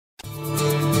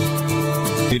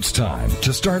It's time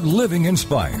to start living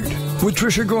inspired with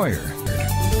Tricia Goyer.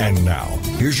 And now,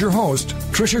 here's your host,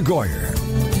 Tricia Goyer.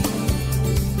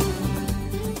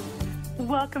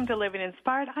 Welcome to Living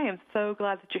Inspired. I am so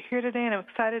glad that you're here today, and I'm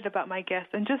excited about my guest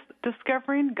and just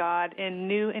discovering God in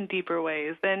new and deeper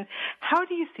ways. And how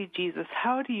do you see Jesus?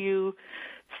 How do you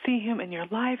see him in your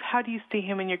life? How do you see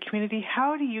him in your community?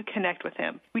 How do you connect with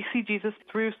him? We see Jesus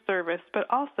through service, but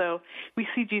also we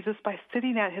see Jesus by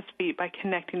sitting at his feet, by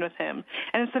connecting with him.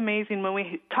 And it's amazing when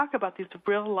we talk about these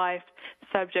real-life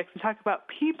subjects and talk about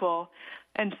people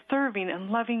and serving and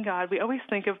loving God, we always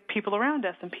think of people around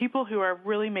us and people who are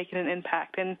really making an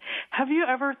impact. And have you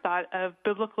ever thought of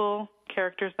biblical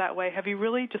characters that way? Have you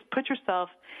really just put yourself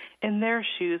in their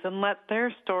shoes and let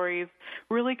their stories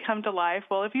really come to life?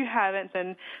 Well, if you haven't,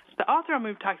 then the author I'm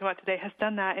talking about today has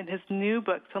done that in his new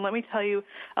book. So let me tell you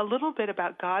a little bit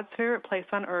about God's Favorite Place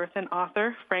on Earth and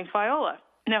author Frank Viola.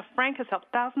 Now, Frank has helped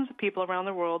thousands of people around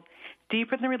the world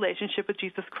deepen their relationship with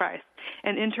Jesus Christ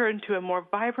and enter into a more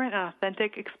vibrant and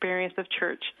authentic experience of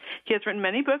church. He has written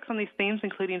many books on these themes,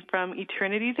 including From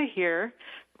Eternity to Here,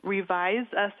 Revise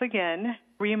Us Again,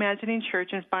 Reimagining Church,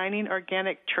 and Finding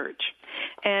Organic Church.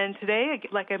 And today,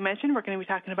 like I mentioned, we're going to be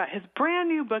talking about his brand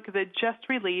new book that just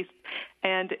released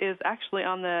and is actually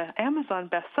on the Amazon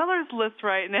bestsellers list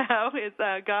right now. It's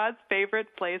God's Favorite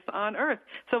Place on Earth.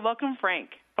 So welcome, Frank.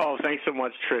 Oh, thanks so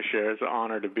much, Tricia. It's an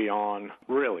honor to be on.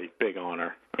 Really big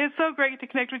honor. It's so great to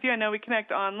connect with you. I know we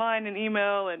connect online and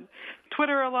email and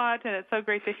Twitter a lot, and it's so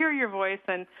great to hear your voice.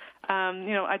 And,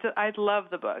 I love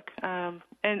the book. And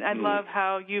I love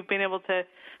how you've been able to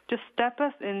just step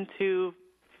us into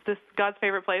this God's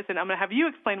favorite place. And I'm going to have you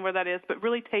explain where that is, but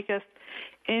really take us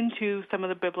into some of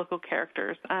the biblical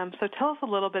characters. So tell us a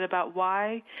little bit about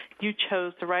why you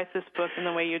chose to write this book in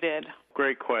the way you did.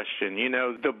 Great question. You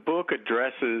know, the book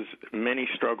addresses many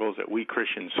struggles that we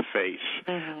Christians face,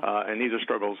 and these are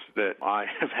struggles that I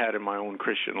have had in my own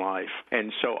Christian life.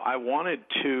 And so I wanted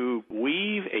to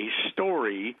weave a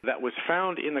story that was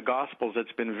found in the Gospels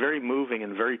that's been very moving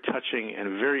and very touching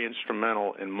and very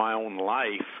instrumental in my own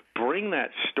life, bring that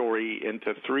story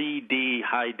into 3D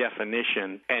high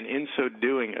definition, and in so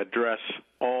doing address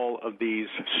all of these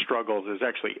struggles. There's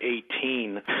actually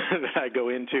 18 that I go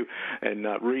into, and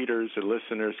readers and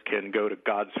listeners can go to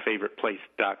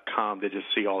godsfavoriteplace.com to just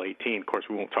see all 18. Of course,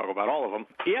 we won't talk about all of them.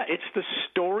 Yeah, it's the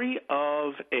story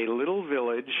of a little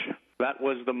village that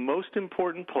was the most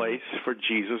important place for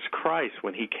Jesus Christ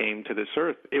when he came to this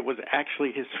earth. It was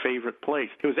actually his favorite place.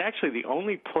 It was actually the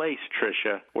only place,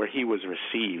 Tricia, where he was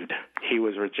received. He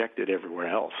was rejected everywhere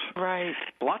else. Right.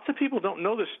 Lots of people don't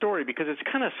know this story because it's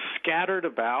kind of scattered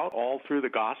about all through the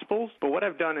Gospels. But what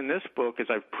I've done in this book is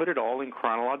I've put it all in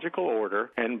chronological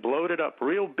order and blowed it up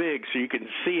real big so you can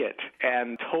see it,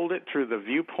 and told it through the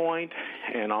viewpoint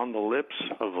and on the lips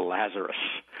of Lazarus.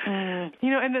 And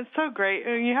it's so great.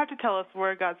 You have to tell us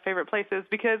where God's favorite place is,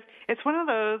 because it's one of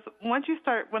those, once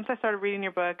I started reading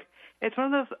your book, it's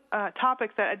one of those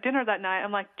topics that at dinner that night,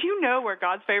 I'm like, do you know where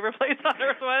God's favorite place on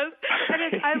earth was?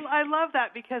 And I love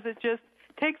that because it just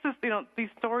takes us, these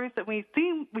stories that we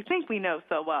think we know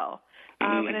so well,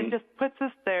 and it just puts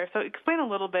us there. So explain a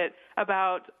little bit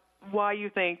about why you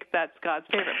think that's God's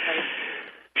favorite place.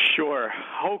 Sure.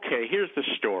 Okay, here's the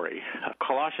story.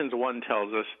 Colossians 1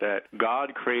 tells us that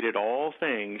God created all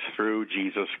things through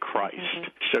Jesus Christ.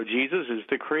 So Jesus is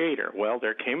the creator. Well,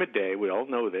 there came a day, we all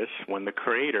know this, when the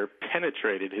creator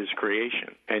penetrated his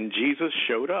creation. And Jesus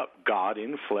showed up. God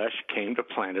in flesh came to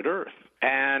planet Earth.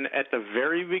 And at the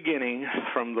very beginning,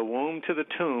 from the womb to the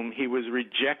tomb, he was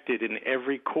rejected in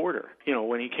every quarter.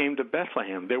 When he came to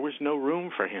Bethlehem, there was no room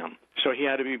for him. So he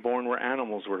had to be born where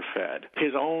animals were fed.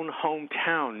 His own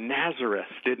hometown, Nazareth,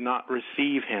 did not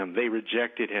receive him. They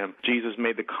rejected him. Jesus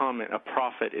made the comment, a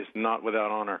prophet is not without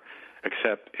honor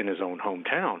except in his own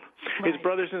hometown. Right. His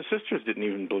brothers and sisters didn't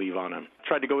even believe on him.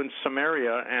 Tried to go in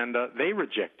Samaria, and they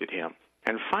rejected him.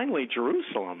 And finally,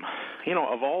 Jerusalem,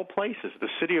 of all places, the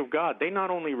city of God, they not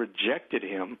only rejected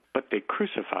him, but they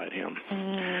crucified him.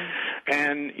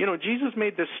 And, Jesus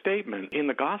made this statement in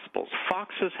the Gospels,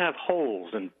 foxes have holes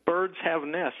and birds have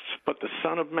nests, but the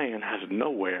Son of Man has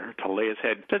nowhere to lay his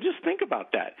head. So just think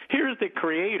about that. Here's the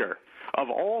creator of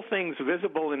all things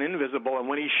visible and invisible, and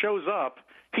when he shows up,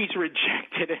 he's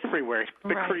rejected everywhere.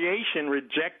 The creation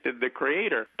rejected the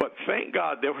creator. But thank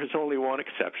God there was only one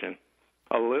exception.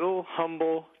 A little,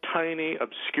 humble, tiny,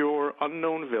 obscure,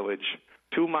 unknown village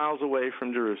 2 miles away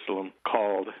from Jerusalem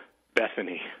called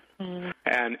Bethany.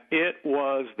 And it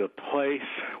was the place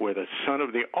where the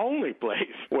only place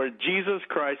where Jesus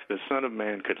Christ, the Son of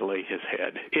Man, could lay his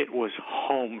head. It was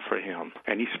home for him.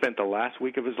 And he spent the last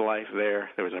week of his life there.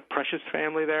 There was a precious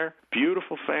family there,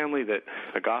 beautiful family that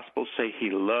the Gospels say he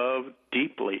loved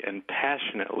deeply and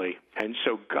passionately. And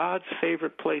so God's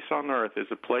favorite place on earth is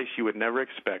a place you would never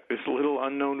expect, this little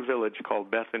unknown village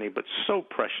called Bethany, but so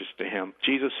precious to him.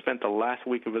 Jesus spent the last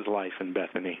week of his life in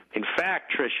Bethany. In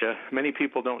fact, Tricia, many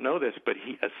people don't know this, but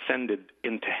he ascended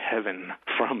into heaven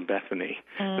from Bethany.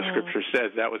 The scripture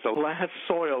says that was the last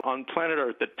soil on planet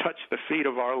earth that touched the feet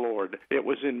of our Lord. It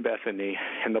was in Bethany.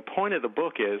 And the point of the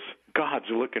book is God's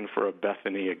looking for a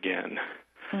Bethany again.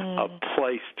 A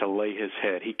place to lay his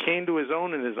head. He came to his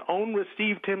own, and his own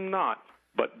received him not.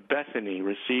 But Bethany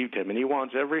received him, and he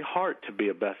wants every heart to be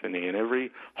a Bethany, and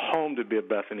every home to be a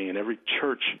Bethany, and every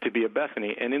church to be a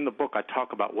Bethany. And in the book, I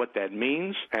talk about what that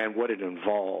means and what it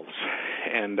involves.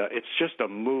 And it's just a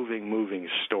moving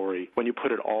story. When you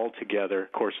put it all together,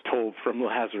 of course, told from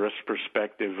Lazarus'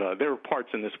 perspective, there were parts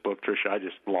in this book, Tricia, I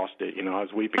just lost it. I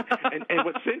was weeping. and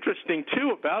what's interesting,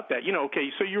 too, about that, okay,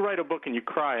 so you write a book and you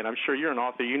cry, and I'm sure you're an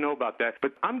author, you know about that.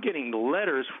 But I'm getting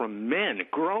letters from men,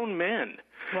 grown men,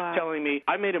 wow, telling me,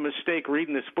 I made a mistake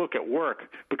reading this book at work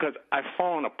because I've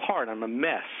fallen apart. I'm a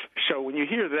mess. So when you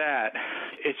hear that,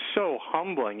 it's so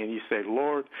humbling, and you say,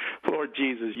 Lord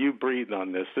Jesus, you breathed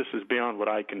on this. This is beyond what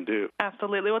I can do.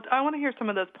 Absolutely. Well, I want to hear some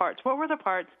of those parts. What were the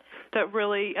parts that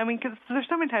really, because there's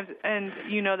so many times, and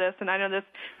you know this, and I know this,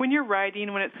 when you're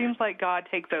writing, when it seems like God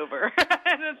takes over,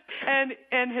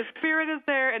 and his spirit is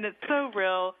there, and it's so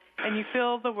real, and you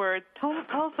feel the words. Tell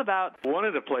us about. One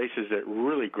of the places that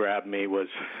really grabbed me was,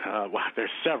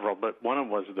 there's several, but one of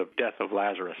them was the death of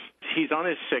Lazarus. He's on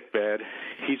his sick bed.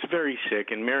 He's very sick,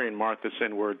 and Mary and Martha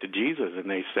send word to Jesus, and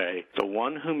they say, the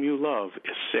one whom you love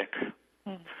is sick.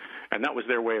 And that was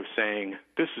their way of saying,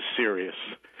 this is serious.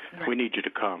 Right. We need you to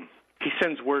come. He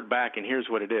sends word back, and here's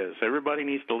what it is. Everybody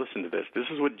needs to listen to this. This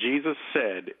is what Jesus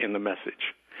said in the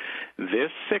message.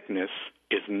 This sickness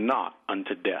is not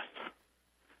unto death.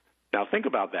 Now, think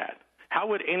about that. How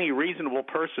would any reasonable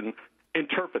person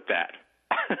interpret that?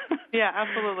 Yeah,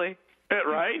 absolutely.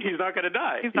 Right? He's not going to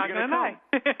die. He's not going to die.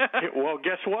 Well,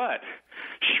 guess what?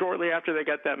 Shortly after they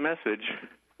got that message,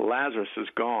 Lazarus is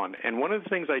gone. And one of the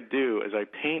things I do is I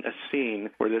paint a scene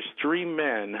where there's three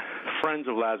men, friends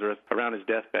of Lazarus, around his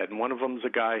deathbed. And one of them is a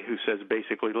guy who says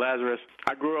basically, Lazarus,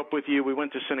 I grew up with you. We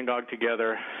went to synagogue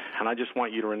together. And I just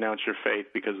want you to renounce your faith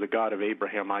because the God of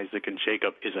Abraham, Isaac, and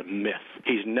Jacob is a myth.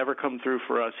 He's never come through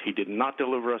for us. He did not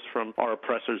deliver us from our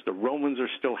oppressors. The Romans are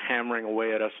still hammering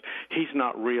away at us. He's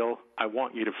not real. I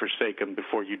want you to forsake him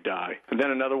before you die. And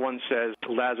then another one says,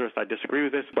 Lazarus, I disagree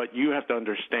with this, but you have to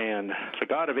understand the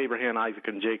God of Abraham, Isaac,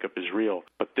 and Jacob is real.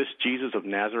 But this Jesus of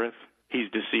Nazareth, he's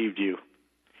deceived you.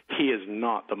 He is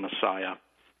not the Messiah.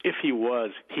 If he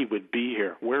was, he would be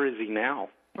here. Where is he now?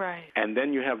 Right. And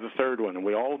then you have the third one, and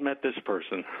we all met this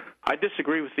person. I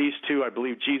disagree with these two. I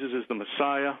believe Jesus is the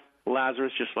Messiah.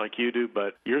 Lazarus, just like you do,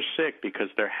 but you're sick because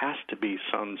there has to be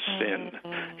some sin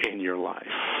in your life.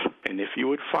 And if you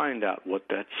would find out what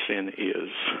that sin is,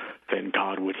 then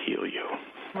God would heal you.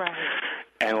 Right.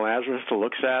 And Lazarus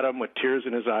looks at him with tears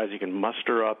in his eyes. He can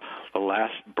muster up the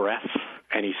last breath,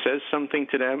 and he says something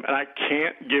to them, and I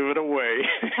can't give it away.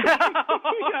 You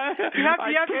have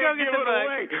to go get the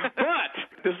book.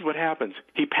 But this is what happens.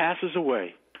 He passes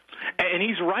away. And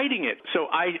he's writing it. So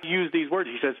I use these words.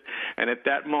 He says, and at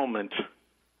that moment,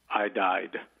 I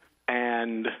died.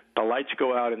 And the lights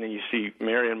go out, and then you see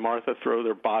Mary and Martha throw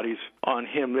their bodies on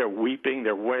him. They're weeping,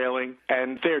 they're wailing,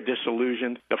 and they're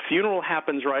disillusioned. The funeral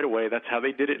happens right away. That's how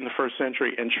they did it in the first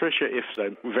century. And Tricia, if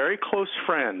a very close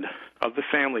friend of the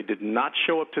family did not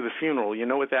show up to the funeral, you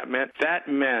know what that meant? That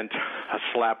meant a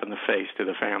slap in the face to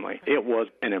the family. It was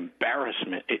an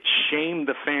embarrassment. It shamed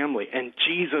the family, and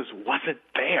Jesus wasn't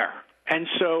there. And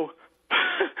so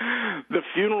the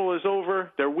funeral is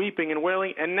over, they're weeping and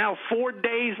wailing, and now 4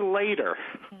 days later,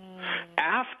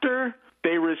 after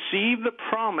they receive the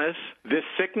promise, this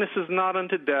sickness is not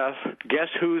unto death, guess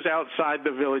who's outside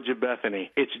the village of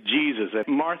Bethany? It's Jesus.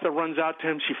 And Martha runs out to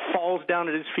him. She falls down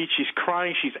at his feet. She's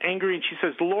crying. She's angry. And she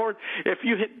says, Lord, if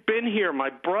you had been here, my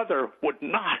brother would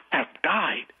not have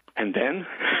died. And then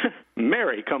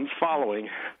Mary comes following,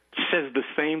 says the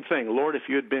same thing. Lord, if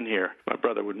you had been here, my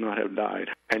brother would not have died.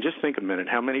 And just think a minute,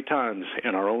 how many times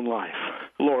in our own life,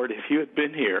 Lord, if you had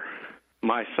been here,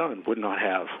 my son would not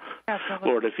have. Absolutely.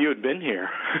 Lord, if you had been here,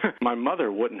 my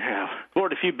mother wouldn't have.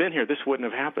 Lord, if you'd been here, this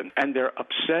wouldn't have happened. And they're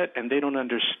upset, and they don't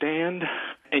understand.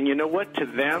 And you know what? To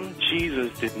them,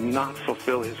 Jesus did not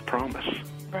fulfill his promise.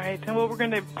 Right. And well,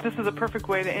 this is a perfect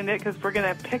way to end it because we're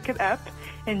going to pick it up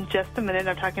in just a minute.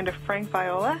 I'm talking to Frank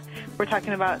Viola. We're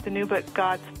talking about the new book,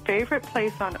 God's Favorite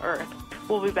Place on Earth.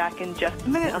 We'll be back in just a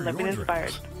minute on Living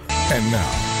Inspired. And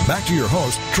now, back to your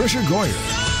host, Tricia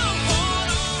Goyer.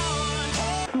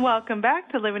 Welcome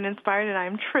back to Living Inspired, and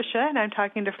I'm Tricia, and I'm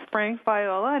talking to Frank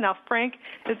Viola. And now, Frank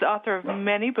is the author of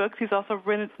many books. He's also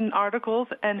written articles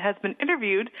and has been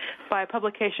interviewed by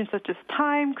publications such as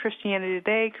Time, Christianity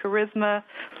Today, Charisma,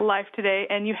 Life Today,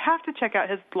 and you have to check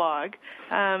out his blog,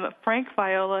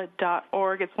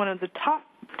 frankviola.org. It's one of the top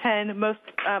 10 most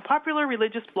popular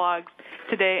religious blogs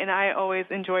today, and I always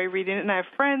enjoy reading it. And I have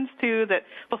friends, too, that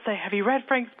will say, have you read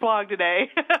Frank's blog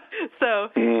today? So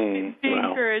be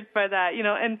encouraged by that.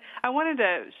 And I wanted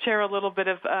to share a little bit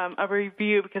of a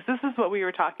review because this is what we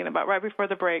were talking about right before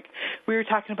the break. We were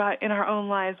talking about in our own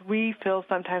lives, we feel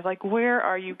sometimes like, where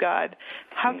are you, God?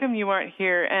 How come you aren't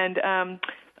here? And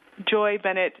Joy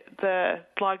Bennett, the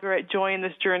blogger at Joy in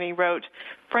This Journey, wrote,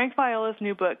 Frank Viola's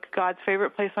new book, God's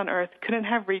Favorite Place on Earth, couldn't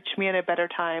have reached me at a better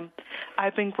time.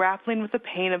 I've been grappling with the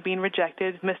pain of being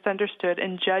rejected, misunderstood,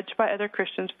 and judged by other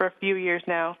Christians for a few years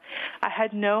now. I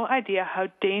had no idea how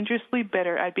dangerously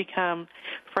bitter I'd become.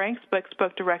 Frank's book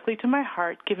spoke directly to my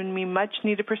heart, giving me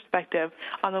much-needed perspective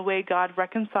on the way God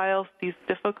reconciles these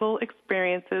difficult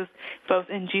experiences, both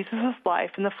in Jesus'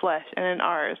 life, in the flesh, and in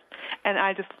ours. And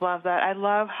I just love that. I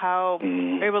love how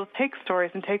we're able to take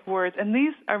stories and take words, and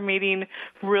these are meeting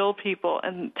real people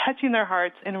and touching their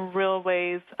hearts in real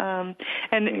ways. I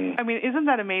mean, isn't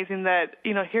that amazing that,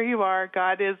 here you are,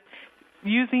 God is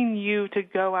using you to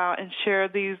go out and share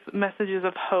these messages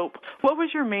of hope. What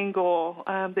was your main goal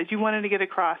that you wanted to get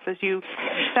across as you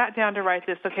sat down to write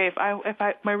this? Okay,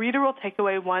 if my reader will take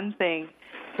away one thing,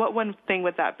 what one thing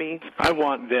would that be? I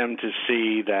want them to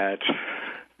see that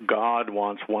God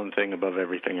wants one thing above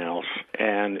everything else,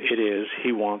 and it is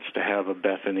He wants to have a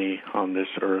Bethany on this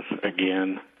earth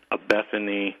again, a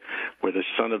Bethany where the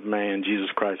Son of Man, Jesus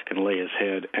Christ, can lay his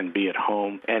head and be at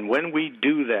home. And when we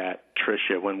do that,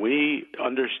 Tricia, when we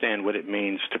understand what it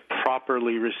means to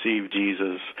properly receive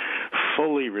Jesus,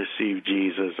 fully receive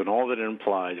Jesus, and all that it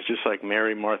implies, just like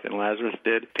Mary, Martha, and Lazarus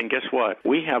did, then guess what?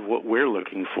 We have what we're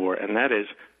looking for, and that is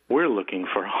we're looking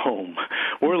for home.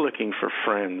 We're looking for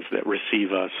friends that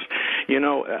receive us.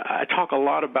 I talk a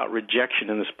lot about rejection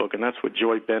in this book, and that's what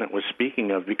Joy Bennett was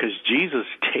speaking of, because Jesus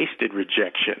tasted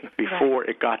rejection before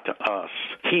it got to us.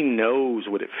 He knows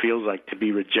what it feels like to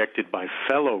be rejected by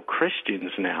fellow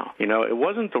Christians now. It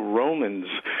wasn't the Romans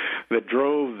that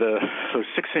drove those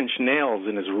 6-inch nails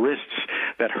in his wrists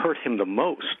that hurt him the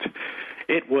most.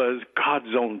 It was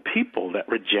God's own people that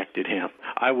rejected him.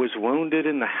 I was wounded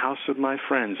in the house of my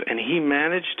friends, and he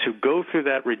managed to go through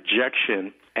that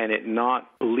rejection and it not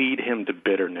lead him to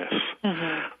bitterness.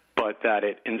 Mm-hmm. But that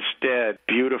it instead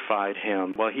beautified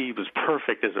him. Well, he was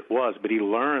perfect as it was, but he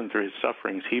learned through his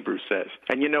sufferings, Hebrews says.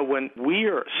 And when we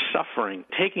are suffering,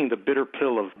 taking the bitter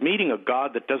pill of meeting a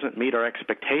God that doesn't meet our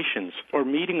expectations, or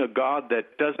meeting a God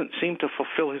that doesn't seem to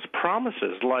fulfill his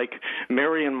promises, like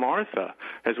Mary and Martha,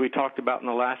 as we talked about in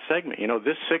the last segment.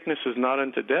 This sickness is not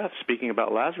unto death. Speaking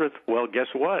about Lazarus, well, guess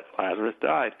what? Lazarus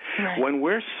died. Right. When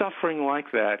we're suffering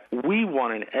like that, we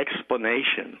want an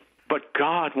explanation, but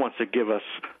God wants to give us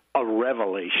a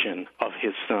revelation of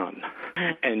his Son.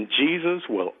 And Jesus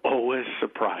will always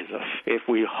surprise us. If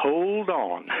we hold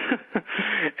on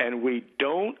and we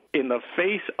don't, in the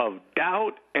face of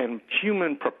doubt and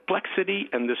human perplexity,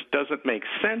 and this doesn't make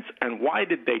sense, and why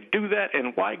did they do that,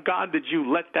 and why, God, did you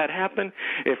let that happen?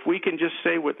 If we can just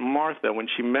say with Martha when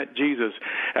she met Jesus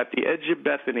at the edge of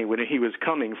Bethany when he was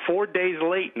coming, 4 days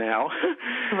late now,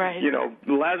 right.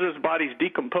 Lazarus' body's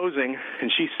decomposing,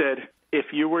 and she said, if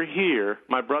you were here,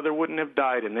 my brother wouldn't have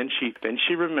died. And then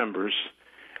she remembers,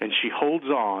 and she holds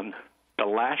on, the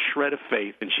last shred of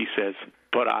faith, and she says,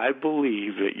 but I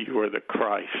believe that you are the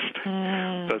Christ,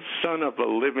 the Son of the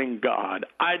living God.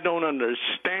 I don't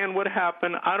understand what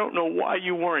happened. I don't know why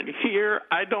you weren't here.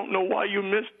 I don't know why you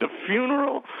missed the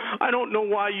funeral. I don't know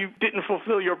why you didn't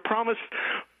fulfill your promise,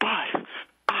 but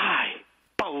I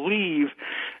believe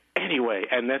anyway.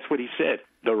 And that's what he said.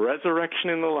 The resurrection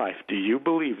and the life. Do you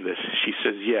believe this? She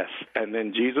says yes. And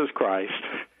then Jesus Christ,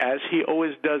 as he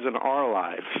always does in our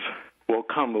lives, will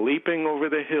come leaping over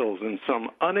the hills in some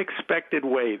unexpected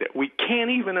way that we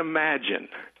can't even imagine.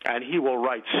 And he will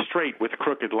write straight with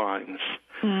crooked lines.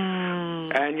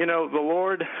 And, the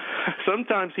Lord,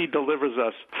 sometimes he delivers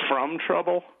us from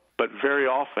trouble, but very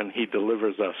often he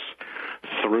delivers us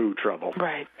through trouble.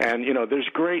 Right. And, there's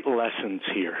great lessons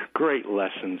here,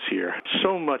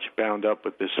 So much bound up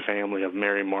with this family of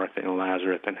Mary, Martha, and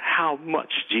Lazarus, and how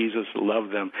much Jesus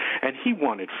loved them. And he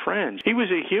wanted friends. He was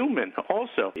a human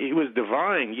also. He was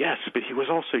divine, yes, but he was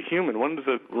also human. One of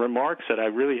the remarks that I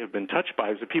really have been touched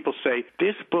by is that people say,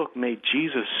 this book made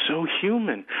Jesus so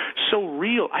human, so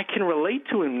real. I can relate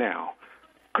to him now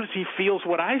because he feels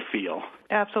what I feel.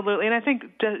 Absolutely, and I think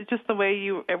just the way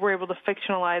you were able to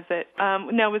fictionalize it.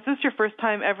 Now, was this your first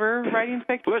time ever writing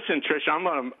fiction? Listen, Tricia, I'm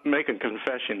going to make a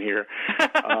confession here.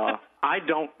 I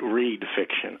don't read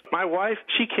fiction. My wife,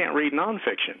 she can't read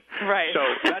nonfiction. Right.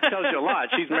 So that tells you a lot.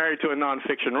 She's married to a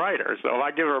nonfiction writer. So if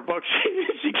I give her a book,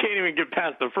 she can't even get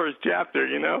past the first chapter,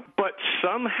 But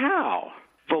somehow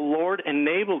the Lord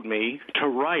enabled me to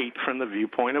write from the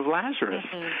viewpoint of Lazarus.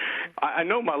 Mm-hmm. I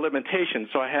know my limitations,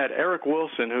 so I had Eric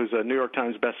Wilson, who's a New York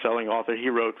Times best-selling author. He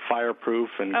wrote Fireproof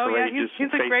and Courageous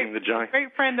and Facing the Giant. He's a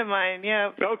great friend of mine,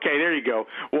 yeah. Okay, there you go.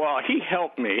 Well, he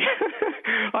helped me.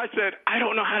 I said, I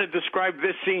don't know how to describe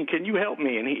this scene. Can you help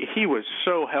me? And he was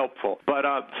so helpful. But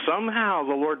somehow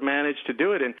the Lord managed to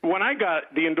do it. And when I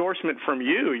got the endorsement from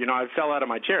you, I fell out of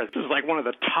my chair. This is like one of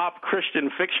the top Christian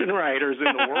fiction writers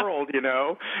in the world,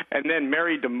 And then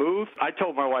Married to Move. I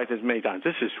told my wife this many times,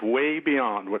 this is way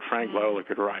beyond what Frank Lola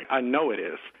could write. I know it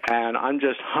is. And I'm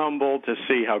just humbled to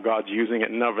see how God's using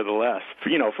it nevertheless,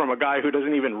 from a guy who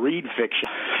doesn't even read fiction.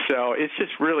 So it's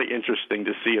just really interesting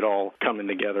to see it all coming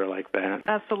together like that.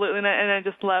 Absolutely. And I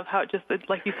just love how it just,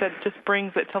 like you said, just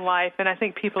brings it to life. And I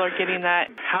think people are getting that.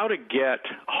 How to get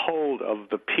hold of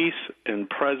the peace and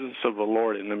presence of the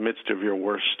Lord in the midst of your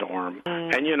worst storm.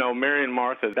 And, Mary and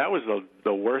Martha, that was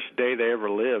the worst day they ever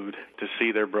lived, to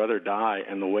see their brother die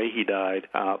and the way he died.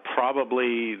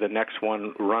 Probably the next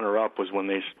one runner-up was when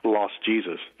they lost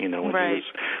Jesus, when he was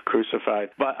crucified.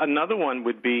 But another one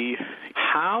would be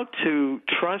how to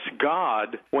trust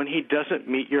God when he doesn't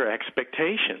meet your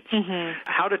expectations. Mm-hmm.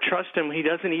 How to trust him when he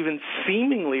doesn't even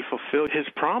seemingly fulfill his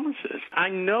promises. I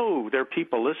know there are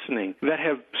people listening that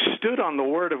have stood on the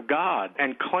Word of God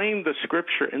and claimed the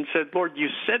Scripture and said, Lord, you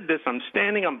said this, I'm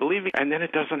standing, I'm believing, and then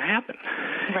it doesn't happen.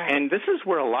 Right. And this is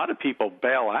where a lot of people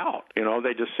bail out.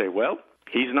 They just say, well,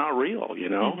 he's not real,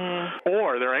 Mm-hmm.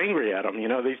 Or they're angry at him,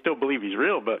 they still believe he's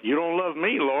real, but you don't love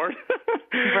me, Lord.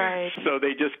 Right. So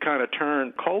they just kind of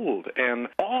turn cold. And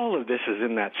all of this is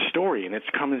in that story, and it's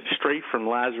coming straight from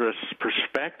Lazarus'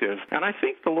 perspective. And I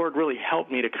think the Lord really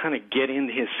helped me to kind of get in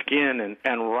his skin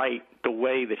and write the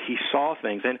way that he saw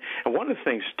things. And one of the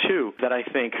things, too, that I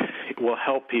think will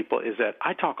help people is that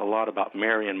I talk a lot about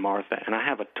Mary and Martha, and I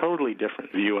have a totally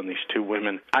different view on these two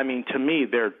women. I mean, to me,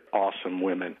 they're awesome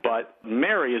women. But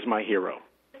Mary is my hero.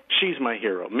 She's my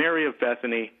hero. Mary of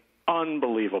Bethany,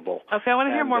 unbelievable. Okay, I want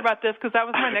to hear more about this because that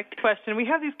was my next question. We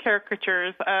have these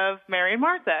caricatures of Mary and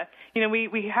Martha.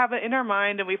 We have it in our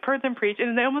mind, and we've heard them preach,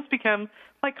 and they almost become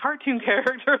like cartoon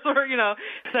characters, or,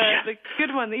 the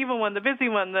good one, the evil one, the busy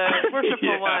one, the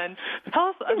worshipful one. Tell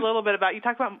us a little bit about, you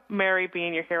talked about Mary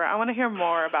being your hero. I want to hear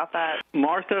more about that.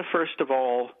 Martha, first of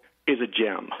all, is a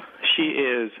gem. She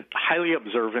is highly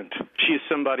observant. She is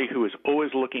somebody who is always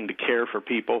looking to care for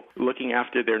people, looking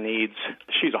after their needs.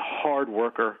 She's a hard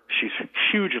worker. She's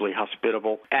hugely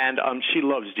hospitable, and she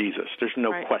loves Jesus. There's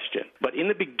no question. But in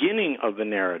the beginning of the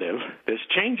narrative, this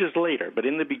changes later, but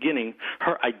in the beginning,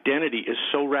 her identity is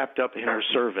so wrapped up in her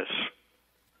service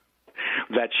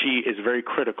that she is very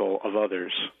critical of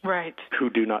others who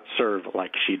do not serve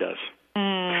like she does.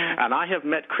 And I have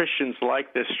met Christians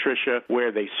like this, Tricia,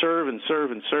 where they serve and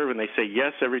serve and serve, and they say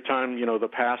yes every time, the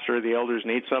pastor or the elders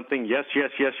need something. Yes, yes,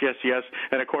 yes, yes, yes.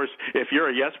 And, of course, if you're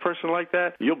a yes person like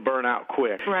that, you'll burn out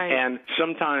quick. Right. And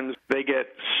sometimes they get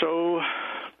so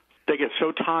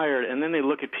tired, and then they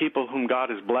look at people whom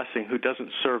God is blessing who doesn't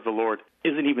serve the Lord,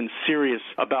 isn't even serious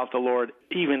about the Lord,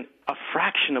 even a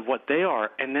fraction of what they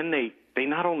are, and then they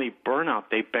not only burn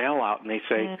out, they bail out, and they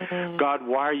say, God,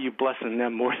 why are you blessing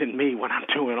them more than me when I'm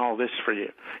doing all this for you?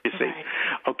 You see? Right.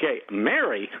 Okay,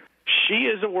 Mary, she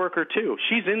is a worker too.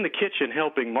 She's in the kitchen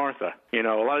helping Martha. A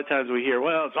lot of times we hear,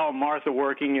 well, it's all Martha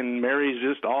working and Mary's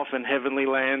just off in heavenly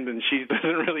land and she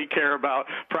doesn't really care about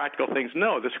practical things.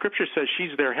 No, the Scripture says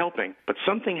she's there helping. But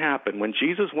something happened when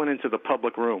Jesus went into the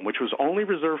public room, which was only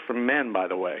reserved for men, by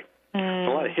the way. There's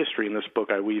a lot of history in this book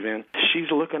I weave in. She's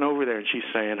looking over there and she's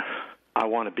saying, I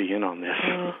want to be in on this.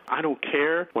 I don't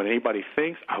care what anybody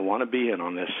thinks. I want to be in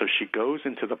on this. So she goes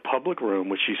into the public room,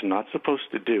 which she's not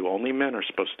supposed to do. Only men are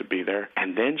supposed to be there.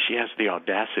 And then she has the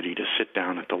audacity to sit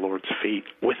down at the Lord's feet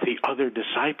with the other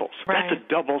disciples. Right. That's a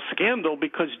double scandal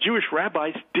because Jewish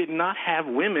rabbis did not have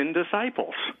women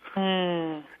disciples.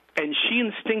 And she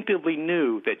instinctively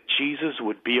knew that Jesus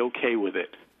would be okay with it.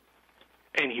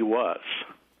 And he was.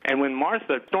 And when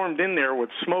Martha stormed in there with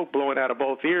smoke blowing out of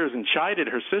both ears and chided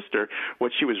her sister,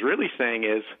 what she was really saying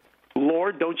is,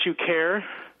 Lord, don't you care?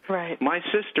 Right. My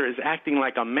sister is acting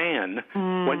like a man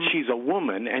when she's a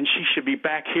woman, and she should be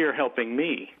back here helping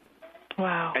me.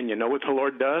 Wow. And you know what the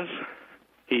Lord does?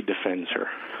 He defends her.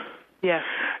 Yes.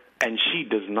 And she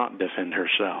does not defend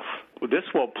herself. This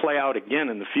will play out again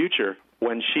in the future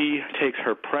when she takes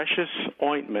her precious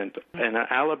ointment, an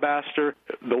alabaster,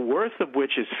 the worth of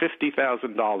which is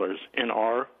 $50,000 in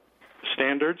our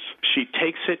standards. She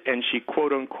takes it and she,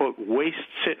 quote-unquote, wastes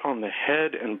it on the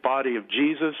head and body of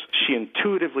Jesus. She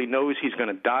intuitively knows he's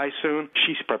going to die soon.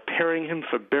 She's preparing him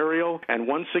for burial. And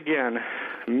once again,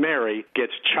 Mary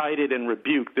gets chided and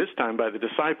rebuked, this time by the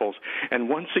disciples. And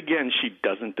once again, she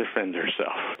doesn't defend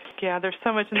herself. Yeah, there's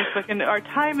so much in this book. And our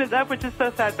time is up, which is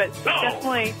so sad. But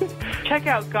definitely check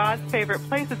out God's Favorite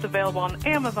Place. It's available on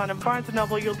Amazon and Barnes &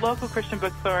 Noble, your local Christian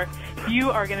bookstore.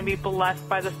 You are going to be blessed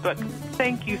by this book.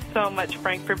 Thank you so much,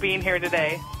 Frank, for being here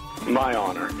today. My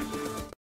honor.